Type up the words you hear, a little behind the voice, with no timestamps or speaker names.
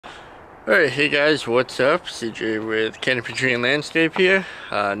Alright, hey guys, what's up? CJ with Canopy Tree and Landscape here.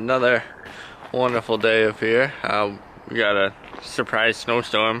 Another wonderful day up here. We got a surprise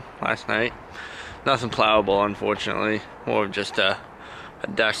snowstorm last night. Nothing plowable, unfortunately. More of just a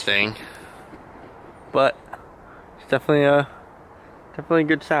dust thing. But it's definitely a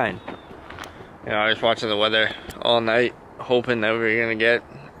good sign. You know, I was watching the weather all night, hoping that we were gonna get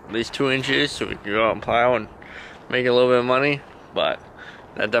at least 2 inches so we could go out and plow and make a little bit of money. But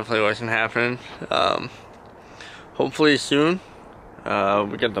that definitely wasn't happening. Hopefully soon.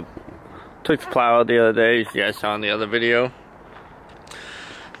 We took the plow out the other day, as you guys saw in the other video.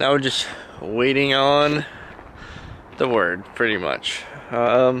 Now we're just waiting on the word, pretty much.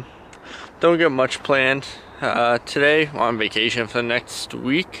 Don't get much planned today. I'm on vacation for the next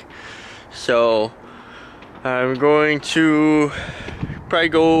week, so I'm going to probably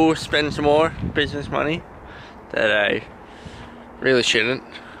go spend some more business money that I really shouldn't,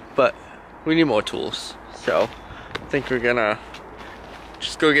 but we need more tools. So I think we're gonna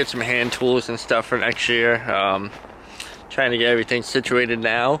just go get some hand tools and stuff for next year. Trying to get everything situated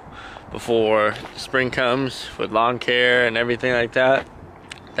now before spring comes with lawn care and everything like that.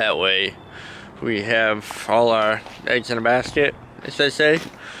 That way we have all our eggs in a basket, as they say.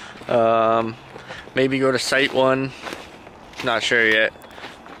 Maybe go to Site One, not sure yet,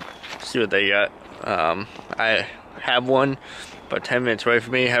 see what they got. I have one about 10 minutes away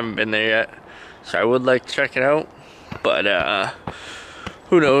from me, haven't been there yet, so I would like to check it out, but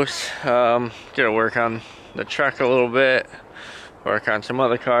who knows. Gonna work on the truck a little bit, work on some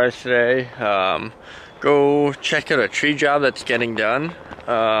other cars today, go check out a tree job that's getting done.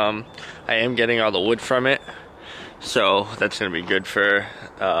 I am getting all the wood from it, so that's gonna be good for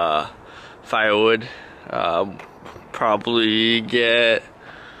firewood. Probably get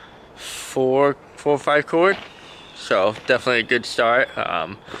 4 or 5 cord. So definitely a good start.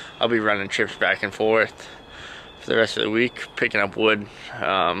 I'll be running trips back and forth for the rest of the week, picking up wood.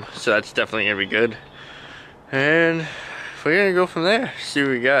 So that's definitely gonna be good. And we're gonna go from there, see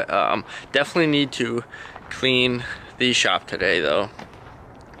what we got. Definitely need to clean the shop today though,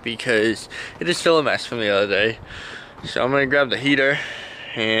 because it is still a mess from the other day. So I'm gonna grab the heater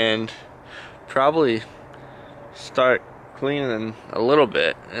and probably start cleaning a little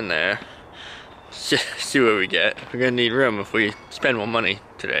bit in there. See what we get. We're gonna need room if we spend more money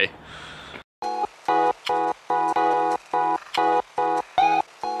today.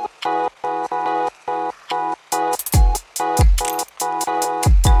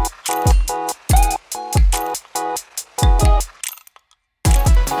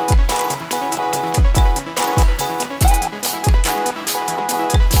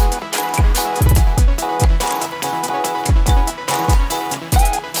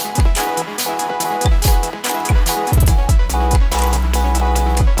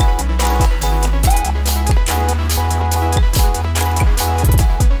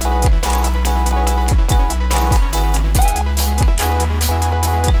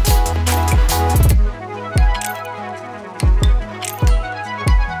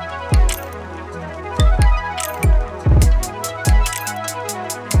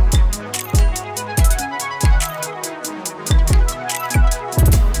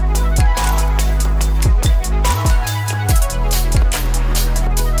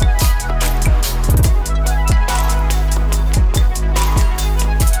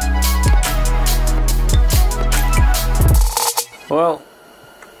 Well,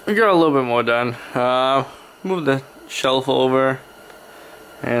 we got a little bit more done. Move the shelf over,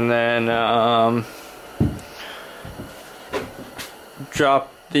 and then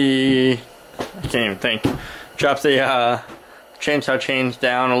drop the, I can't even think, drop the chainsaw chains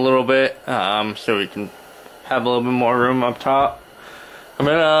down a little bit, so we can have a little bit more room up top. I'm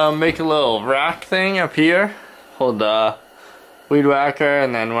gonna make a little rack thing up here, hold the weed whacker,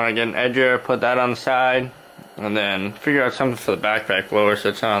 and then when I get an edger, put that on the side. And then figure out something for the backpack blower so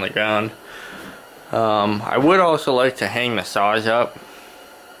it's not on the ground. I would also like to hang the saws up,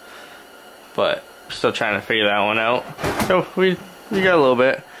 but still trying to figure that one out. So we got a little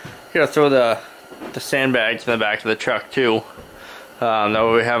bit. We gotta throw the sandbags in the back of the truck too. That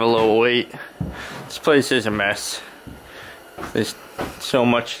way we have a little weight. This place is a mess. There's so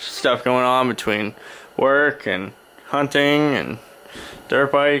much stuff going on between work and hunting and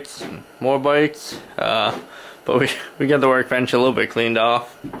dirt bikes and more bikes. But we got the workbench a little bit cleaned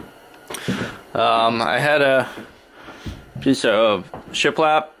off. I had a piece of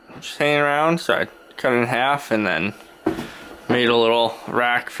shiplap just hanging around, so I cut it in half and then made a little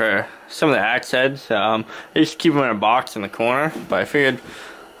rack for some of the axe heads. I used to keep them in a box in the corner, but I figured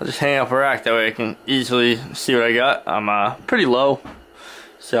I'll just hang up a rack, that way I can easily see what I got. I'm pretty low,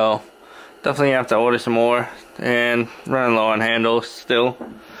 so definitely have to order some more, and running low on handles still.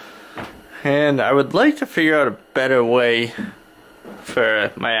 And I would like to figure out a better way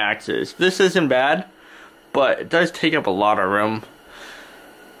for my axes. This isn't bad, but it does take up a lot of room.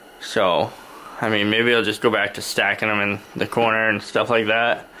 So, I mean, maybe I'll just go back to stacking them in the corner and stuff like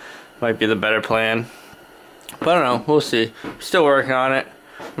that. Might be the better plan. But I don't know, we'll see. Still working on it.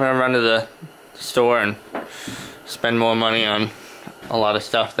 I'm gonna run to the store and spend more money on a lot of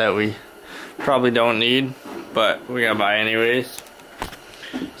stuff that we probably don't need, but we gotta buy anyways.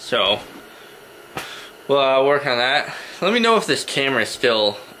 So, we'll work on that. Let me know if this camera is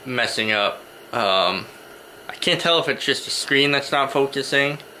still messing up. I can't tell if it's just a screen that's not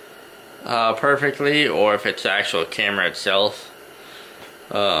focusing perfectly, or if it's the actual camera itself.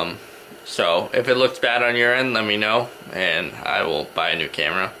 So if it looks bad on your end, let me know, and I will buy a new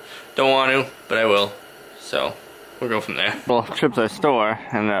camera. Don't want to, but I will. So we'll go from there. Well, trip to the store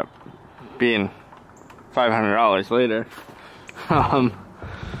ended up being $500 later.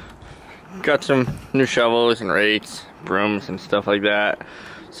 Got some new shovels and rakes, brooms and stuff like that.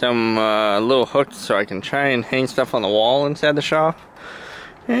 Some little hooks so I can try and hang stuff on the wall inside the shop.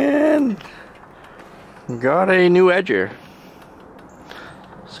 And got a new edger.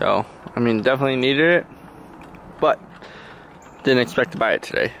 So, I mean, definitely needed it, but didn't expect to buy it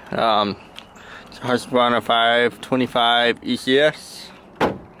today. It's a Husqvarna 525 ECS.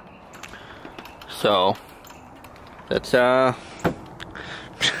 So, that's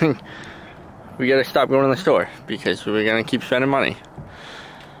we gotta stop going to the store because we're gonna keep spending money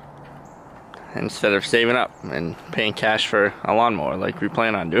instead of saving up and paying cash for a lawnmower like we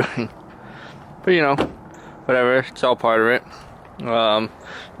plan on doing. But you know, whatever, it's all part of it.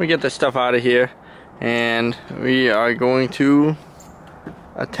 We get this stuff out of here, and we are going to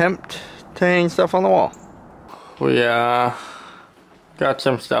attempt to hang stuff on the wall. We got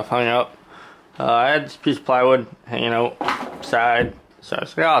some stuff hung up. I had this piece of plywood hanging outside, so I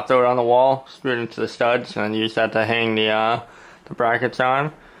was like, I'll throw it on the wall, screw it into the studs, and then use that to hang the brackets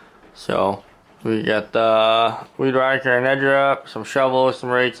on. So we got the weed whacker and edger up, some shovels, some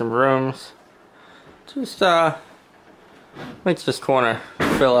rakes, and brooms. Just makes this corner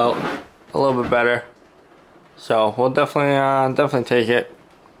fill out a little bit better. So we'll definitely take it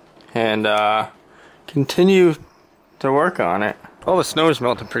and continue to work on it. All the snow is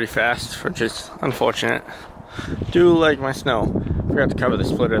melting pretty fast, which is unfortunate. Do like my snow. Forgot to cover the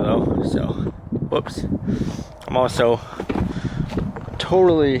splitter though, so whoops. I'm also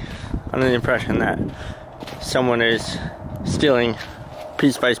totally under the impression that someone is stealing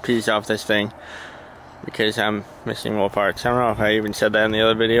piece by piece off this thing because I'm missing more parts. I don't know if I even said that in the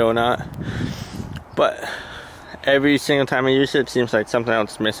other video or not, but every single time I use it, it seems like something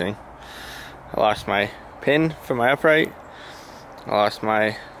else is missing. I lost my pin for my upright. I lost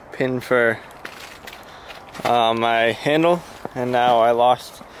my pin for my handle, and now I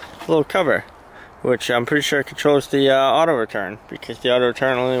lost a little cover, which I'm pretty sure controls the auto return, because the auto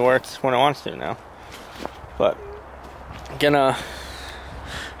return only works when it wants to now. But gonna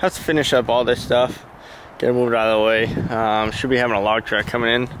have to finish up all this stuff, get it moved out of the way. Should be having a log truck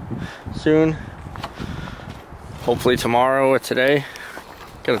coming in soon, hopefully tomorrow or today.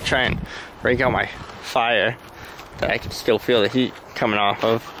 Gotta try and break out my fire that I can still feel the heat coming off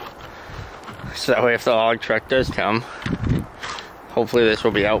of, so that way if the log truck does come, hopefully this will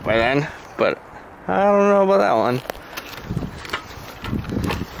be out by then. But I don't know about that one.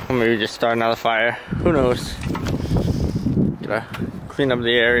 Or maybe just start another fire, who knows. Gotta clean up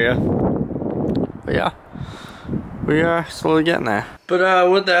the area. But yeah, we are slowly getting there.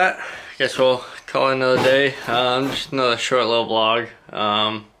 But with that, I guess we'll call it another day. Just another short little vlog.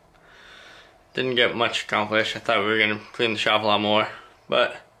 Didn't get much accomplished. I thought we were gonna clean the shop a lot more,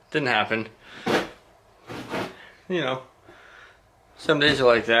 but didn't happen. You know, some days are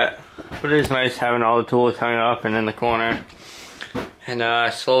like that. But it is nice having all the tools hung up and in the corner,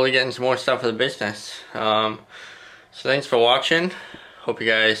 and slowly getting some more stuff for the business. So thanks for watching. Hope you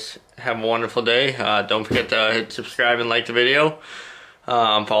guys have a wonderful day. Don't forget to hit subscribe and like the video.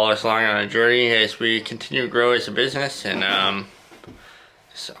 Follow us along on our journey as we continue to grow as a business. And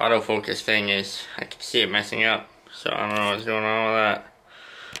this autofocus thing is, I can see it messing up, so I don't know what's going on with that.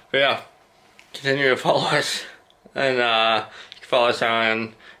 But yeah, continue to follow us, and you can follow us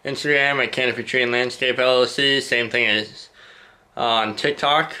on Instagram at Canopy Tree and Landscape LLC. Same thing as on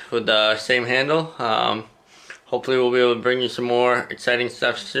TikTok with the same handle. Hopefully we'll be able to bring you some more exciting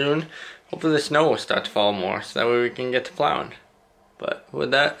stuff soon. Hopefully the snow will start to fall more, so that way we can get to plowing. But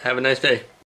with that, have a nice day.